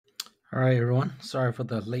All right, everyone. Sorry for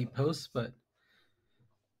the late post, but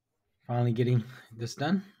finally getting this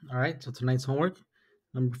done. All right, so tonight's homework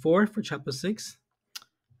number 4 for chapter 6.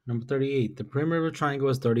 Number 38. The perimeter of a triangle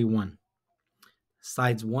is 31.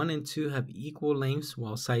 Sides 1 and 2 have equal lengths,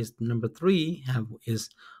 while sides number 3 is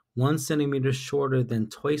 1 centimeter shorter than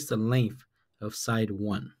twice the length of side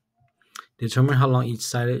 1. Determine how long each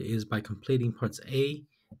side is by completing parts A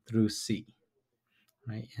through C.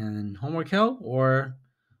 Right, and homework help or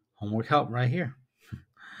homework help right here.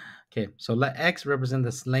 Okay, so let X represent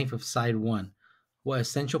the length of side 1. What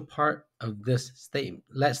essential part of this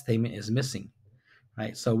let statement is missing?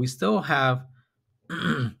 Right, so we still have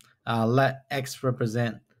let X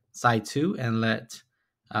represent side 2 and let,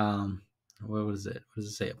 what was it? What does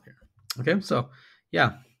it say up here? Okay, so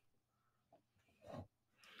yeah.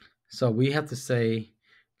 So we have to say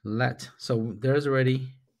so there's already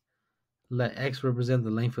let X represent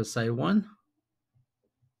the length of side 1.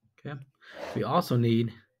 Okay, we also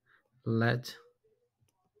need let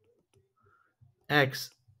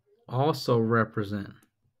X also represent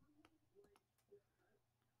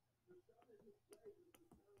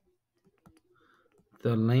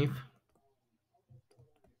the length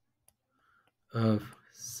of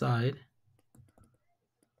side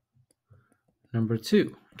number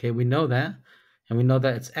 2. Okay, we know that. And we know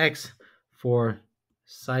that it's X for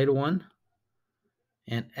side 1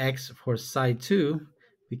 and X for side 2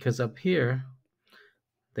 because up here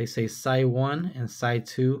they say side 1 and side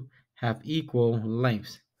 2 have equal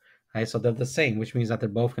lengths. Right, so they're the same, which means that they're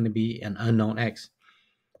both going to be an unknown X.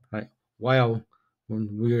 Right, while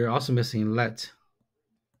we're also missing let.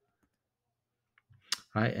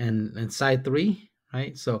 Right, and side 3,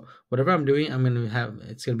 right? So whatever I'm doing, I'm going to have,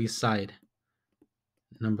 it's going to be side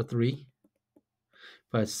number 3.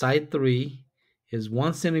 But side 3 is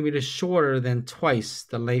 1 centimeter shorter than twice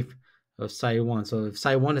the length of side 1. So if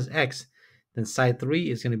side 1 is X, then side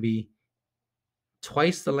 3 is going to be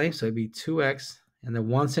twice the length, so it'd be 2X, and then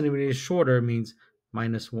 1 centimeter shorter means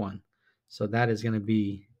minus 1. So that is going to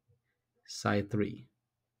be side 3.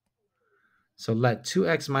 So let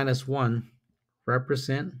 2X minus 1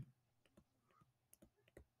 represent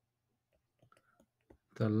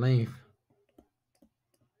the length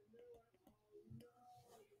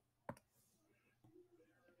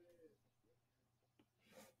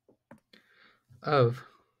of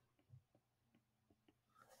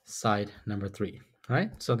side number 3. All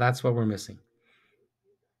right, so that's what we're missing.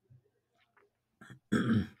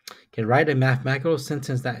 Okay, write a mathematical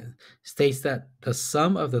sentence that states that the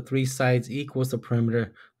sum of the 3 sides equals the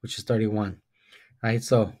perimeter, which is 31. Right,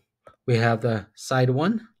 so we have the side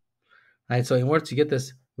 1. Right, so in order to get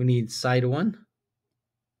this, we need side 1,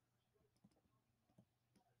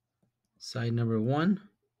 side number 1,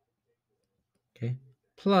 okay,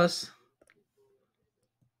 plus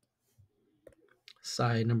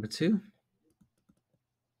side number 2.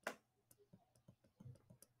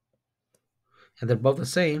 And they're both the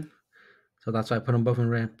same, so that's why I put them both in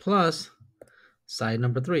red, plus side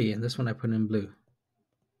number 3, and this one I put in blue.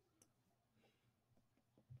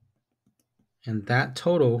 And that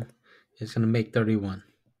total is going to make 31.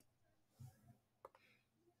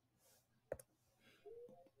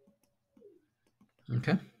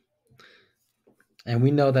 Okay. And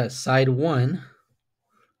we know that side 1,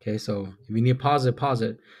 okay, so if we need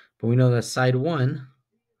positive, but we know that side 1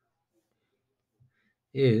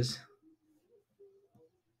 is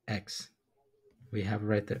X. We have it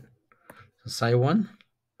right there. So side 1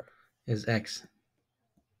 is X.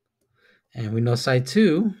 And we know side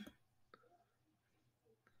 2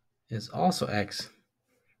 is also X.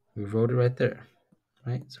 We wrote it right there.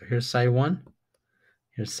 Right? So here's side 1,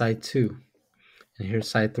 here's side 2, and here's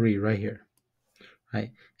side 3 right here.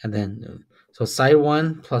 Right? And then, so side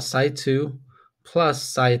 1 plus side 2 plus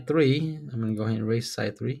side 3, I'm going to go ahead and erase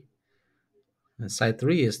side 3. And side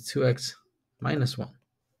 3 is 2X minus 1.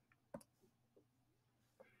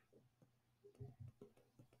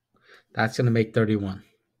 That's going to make 31.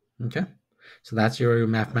 Okay? So that's your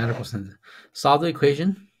mathematical sentence. Solve the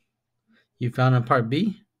equation you found in part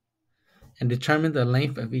B and determine the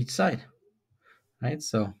length of each side. Right?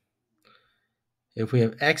 So if we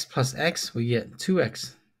have X plus X, we get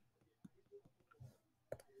 2X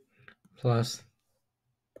plus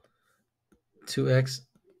 2X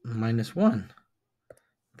minus 1.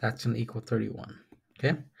 That's going to equal 31.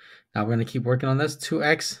 Okay? Now we're going to keep working on this.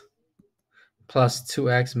 2X plus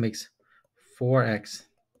 2X makes 4X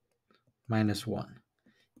minus 1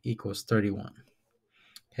 equals 31.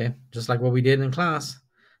 Okay? Just like what we did in class.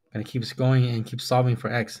 I'm going to keep going and keep solving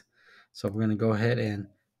for X. So we're going to go ahead and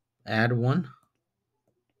add 1.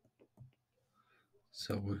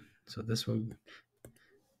 So this will,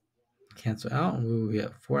 cancel out. We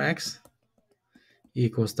have 4x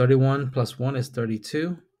equals 31 plus 1 is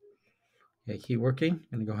 32. Okay, keep working.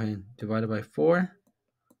 I'm going to go ahead and divide it by 4.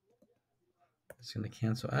 It's going to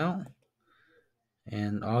cancel out.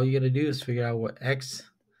 And all you got to do is figure out what x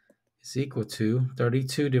is equal to.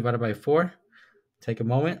 32 divided by 4. Take a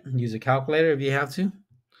moment and use a calculator if you have to.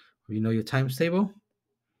 Or you know your times table.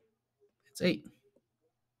 It's 8.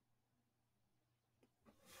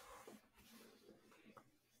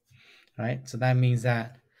 All right, so that means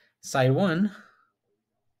that side 1,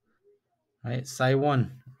 right, side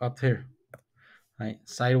 1 up here, right,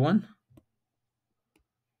 side 1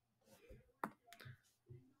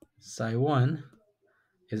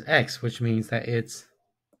 is x, which means that it's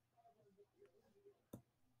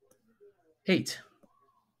 8,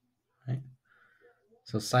 right?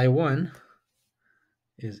 So side 1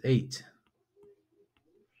 is 8.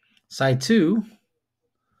 Side 2,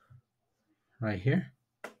 right here,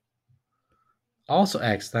 also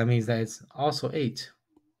x. That means that it's also 8.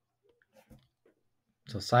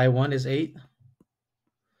 So side 1 is 8.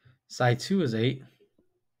 Side 2 is 8.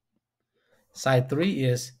 Side 3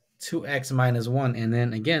 is 2x minus 1. And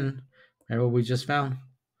then again, remember what we just found?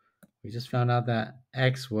 We just found out that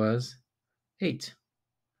x was 8,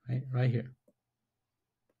 right here.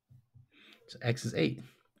 So x is 8.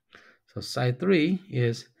 So side 3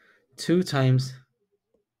 is 2 times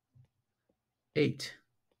 8,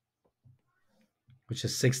 which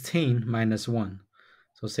is 16 minus 1.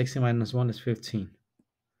 So 16 minus 1 is 15.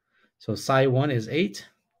 So side 1 is 8,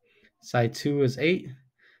 side 2 is 8,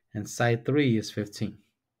 and side 3 is 15.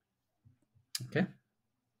 Okay?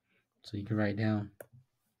 So you can write down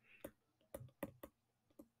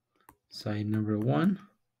side number 1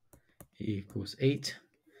 equals 8.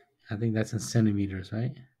 I think that's in centimeters,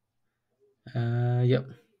 right? Yep.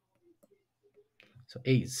 So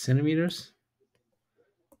 8 centimeters.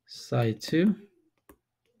 Side 2,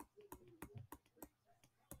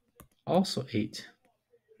 also 8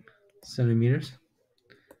 centimeters.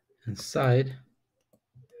 And side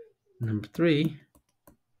number 3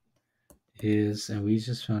 is, and we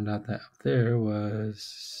just found out that up there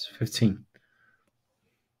was 15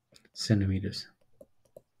 centimeters.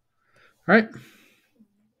 All right.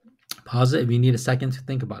 Pause it if you need a second to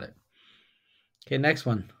think about it. Okay, next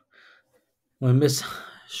one. When Miss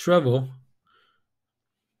Shrevel,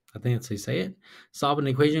 I think that's how you say it, solved an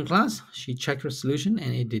equation class, she checked her solution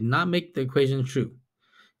and it did not make the equation true.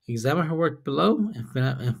 Examine her work below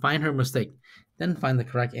and find her mistake. Then find the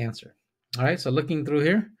correct answer. All right, so looking through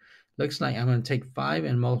here, looks like I'm going to take 5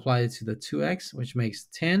 and multiply it to the 2x, which makes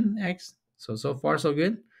 10x. So far, so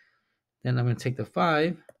good. Then I'm going to take the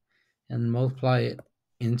 5 and multiply it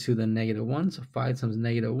into the negative 1. So 5 times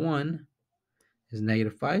negative 1 is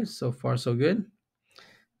negative 5. So far, so good.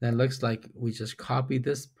 Then it looks like we just copy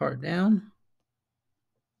this part down.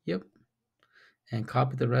 Yep. And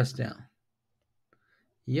copy the rest down.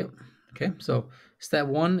 Yep. Okay, so step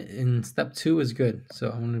 1 and step 2 is good. So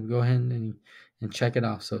I'm going to go ahead and check it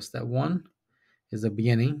off. So step 1 is the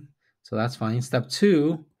beginning. So that's fine. Step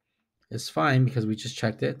 2 is fine because we just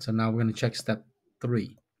checked it. So now we're going to check step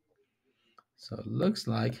 3. So it looks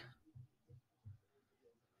like,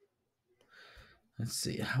 let's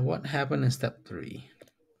see, what happened in step 3?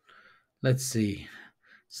 Let's see.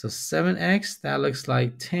 So 7x, that looks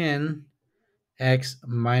like 10x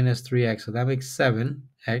minus 3x. So that makes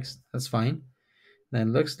 7x. That's fine. Then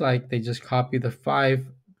it looks like they just copy the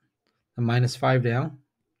minus 5 down.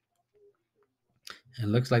 And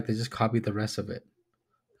it looks like they just copied the rest of it,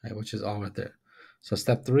 right, which is all right there. So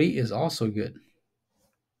step 3 is also good.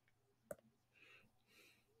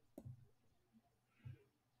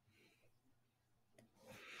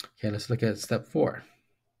 Okay, let's look at step 4.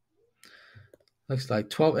 Looks like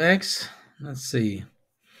 12x. Let's see.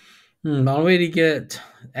 The only way to get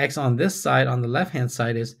x on this side, on the left-hand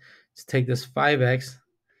side, is to take this 5x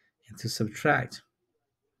and to subtract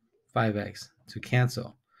 5x to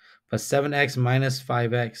cancel. But 7x minus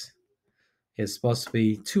 5x is supposed to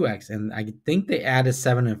be 2x. And I think they added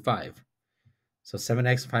 7 and 5. So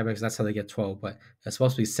 7x, 5x, that's how they get 12. But it's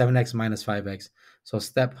supposed to be 7x minus 5x. So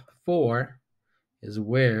step 4 is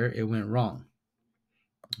where it went wrong.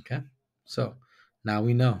 Okay, so now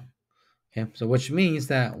we know. Okay, so which means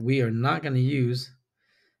that we are not going to use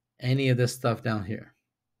any of this stuff down here.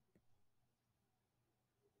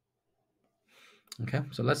 Okay,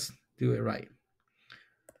 so let's do it right.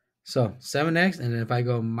 So 7x, and then if I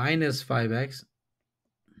go minus 5x,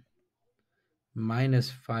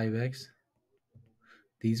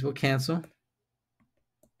 these will cancel.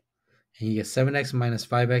 And you get 7x minus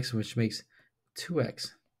 5x, which makes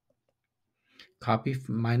 2x. Copy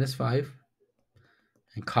minus 5.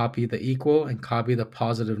 and copy the equal and copy the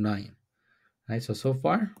positive 9. All right, so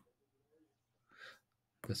far,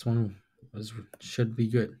 this one should be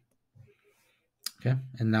good. Okay,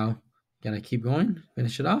 and now gonna keep going,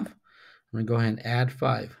 finish it off. I'm gonna go ahead and add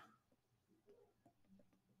 5.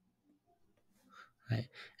 All right,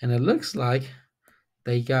 and it looks like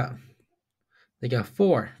they got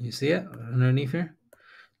 4. You see it underneath here?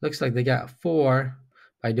 Looks like they got 4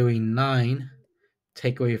 by doing 9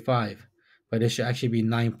 take away 5, but it should actually be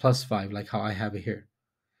 9 plus 5, like how I have it here.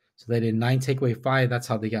 So they did 9 take away 5. That's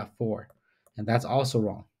how they got 4, and that's also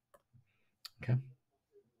wrong. Okay,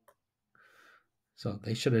 so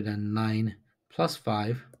they should have done 9 plus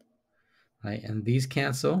 5, right? And these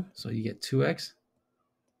cancel, so you get 2x.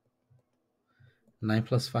 9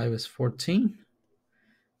 plus 5 is 14.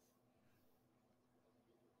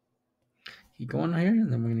 Keep going here,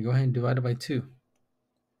 and then we're going to go ahead and divide it by 2.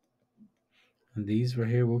 And these right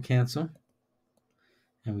here will cancel,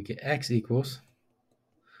 and we get x equals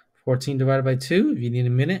 14 divided by 2. If you need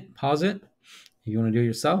a minute, pause it if you want to do it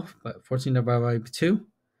yourself, but 14 divided by 2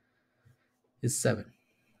 is 7.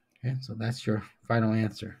 Okay, so that's your final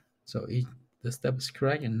answer. So this step is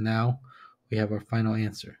correct, and now we have our final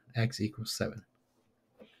answer. X equals 7.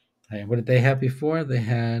 Right, what did they have before? They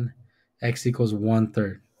had x equals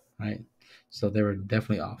 1/3, right? So they were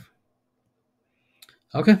definitely off.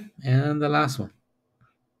 Okay, and the last one.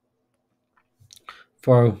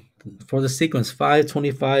 For the sequence 5,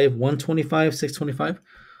 25, 125, 625,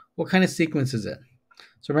 what kind of sequence is it?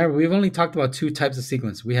 So remember, we've only talked about 2 types of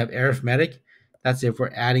sequence. We have arithmetic. That's if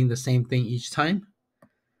we're adding the same thing each time.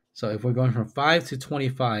 So if we're going from 5 to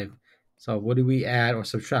 25, so what do we add or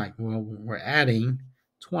subtract? Well, we're adding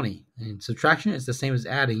 20. And subtraction is the same as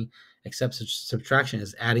adding, except subtraction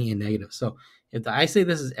is adding a negative. So if I say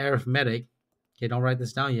this is arithmetic, okay, don't write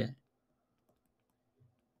this down yet.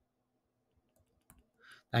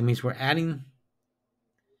 That means we're adding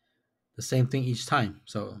the same thing each time.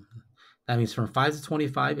 So that means from 5 to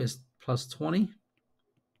 25 is plus 20.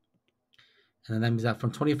 And then that means that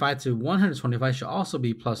from 25 to 125 should also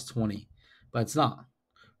be plus 20, but it's not.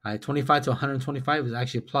 Right? 25 to 125 is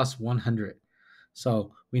actually plus 100.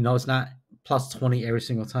 So we know it's not plus 20 every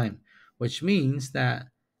single time, which means that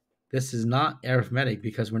this is not arithmetic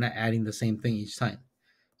because we're not adding the same thing each time.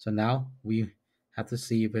 So now we have to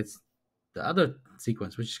see if it's the other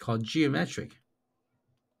sequence, which is called geometric.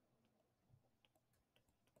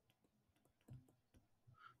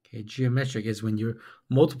 Okay, geometric is when you're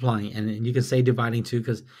multiplying, and you can say dividing too,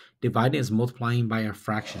 because dividing is multiplying by a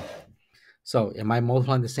fraction. So am I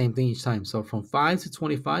multiplying the same thing each time? So from 5 to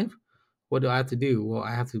 25, what do I have to do? Well,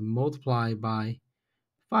 I have to multiply by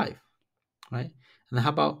 5, right? And then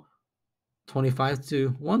how about 25 to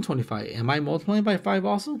 125? Am I multiplying by 5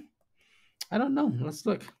 also? I don't know. Let's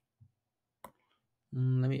look.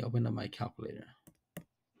 Let me open up my calculator.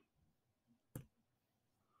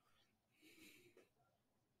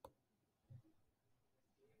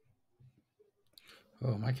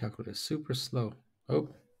 Oh, my calculator is super slow. Oh,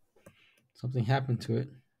 something happened to it.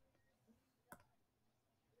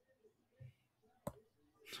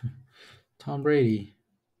 Tom Brady.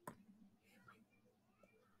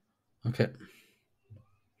 Okay.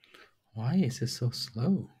 Why is it so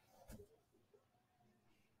slow?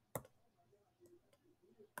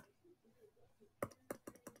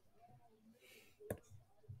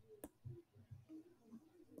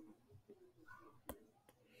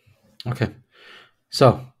 Okay.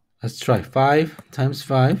 So let's try 5 times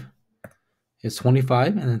 5 is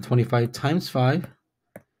 25, and then 25 times 5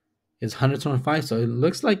 is 125. So it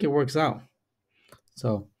looks like it works out.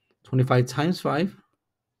 So 25 times 5.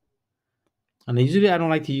 And usually I don't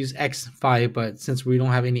like to use x5, but since we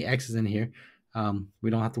don't have any x's in here, we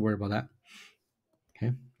don't have to worry about that.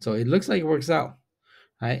 Okay, so it looks like it works out,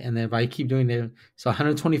 right? And then if I keep doing it, so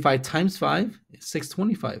 125 times 5 is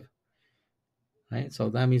 625, right? So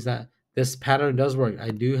that means that this pattern does work.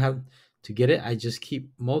 I do have to get it. I just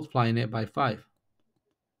keep multiplying it by 5.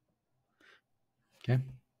 Okay.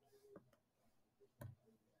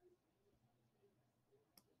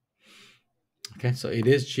 Okay, so it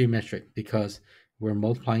is geometric because we're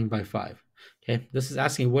multiplying by 5. Okay, this is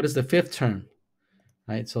asking what is the 5th term,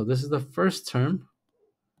 right? So this is the 1st term,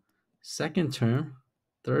 2nd term,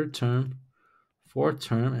 3rd term, 4th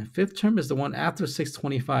term, and 5th term is the one after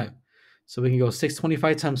 625. So we can go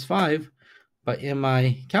 625 times 5, but in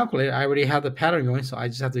my calculator, I already have the pattern going, so I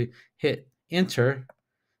just have to hit enter,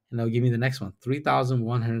 and it'll give me the next one,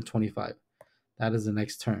 3,125. That is the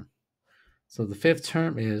next term. So the 5th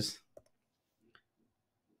term is,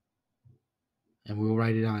 and we'll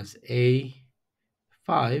write it down as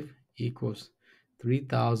A5 equals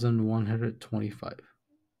 3,125.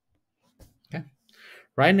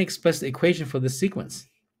 write an explicit equation for this sequence.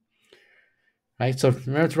 Right? So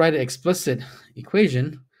remember to write an explicit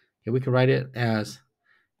equation. Okay, we can write it as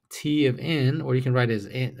t of n, or you can write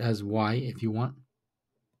it as y if you want.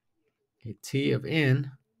 Okay, t of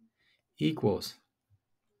n equals,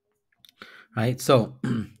 right? So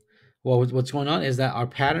well, what's going on is that our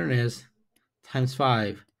pattern is times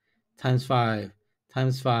 5, times 5,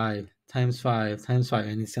 times 5, times 5, times 5,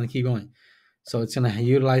 and it's going to keep going. So it's going to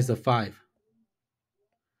utilize the 5.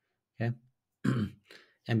 Okay.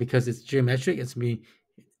 And because it's geometric, it's going to be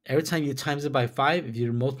every time you times it by 5, if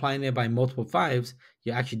you're multiplying it by multiple 5s,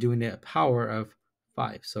 you're actually doing it a power of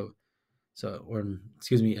 5. Or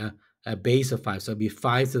excuse me, a base of 5. So it'd be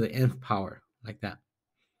 5 to the nth power, like that.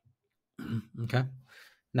 Okay.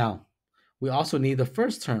 Now, we also need the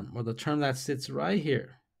first term, or the term that sits right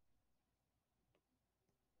here.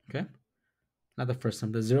 Okay. Not the first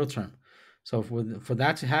term, the 0 term. So for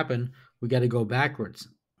that to happen, we got to go backwards.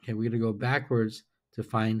 Okay, we got to go backwards to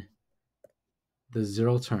find the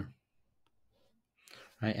 0 term.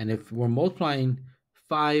 Right? And if we're multiplying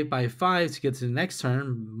 5 by 5 to get to the next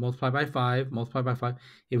term, multiply by 5, multiply by 5.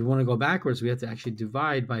 If we want to go backwards, we have to actually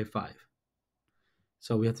divide by 5.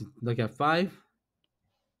 So we have to look at 5.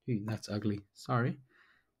 That's ugly. Sorry. We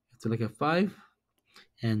have to look at 5,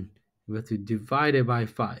 and we have to divide it by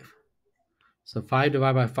 5. So 5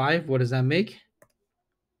 divided by 5, what does that make?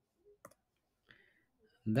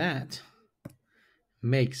 That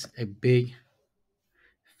makes a big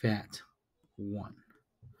fat 1.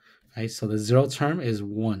 Right? So the 0 term is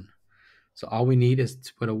 1. So all we need is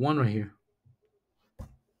to put a 1 right here.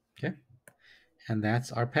 Okay? And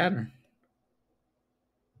that's our pattern.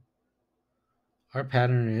 Our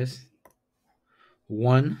pattern is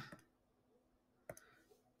 1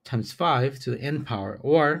 times 5 to the n power,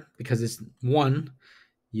 or because it's 1,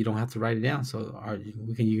 you don't have to write it down. So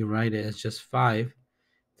you can write it as just 5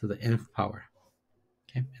 to the nth power.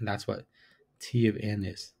 Okay? And that's what t of n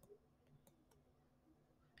is.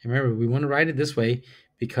 And remember, we want to write it this way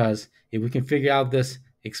because if we can figure out this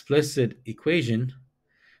explicit equation,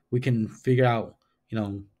 we can figure out,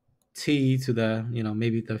 t to the,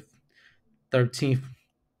 maybe the 13th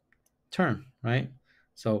term, right?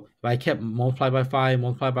 So if I kept multiply by 5,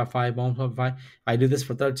 multiply by 5, multiply by 5, if I do this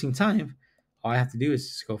for 13 times, all I have to do is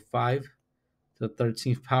just go 5 to the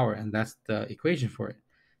 13th power, and that's the equation for it.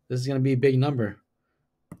 This is going to be a big number,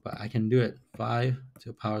 but I can do it. 5 to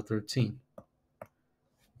the power 13.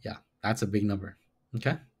 Yeah, that's a big number.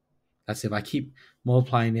 Okay? That's if I keep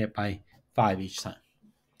multiplying it by 5 each time.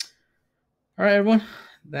 All right, everyone.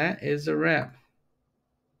 That is a wrap.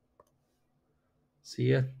 See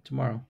you tomorrow.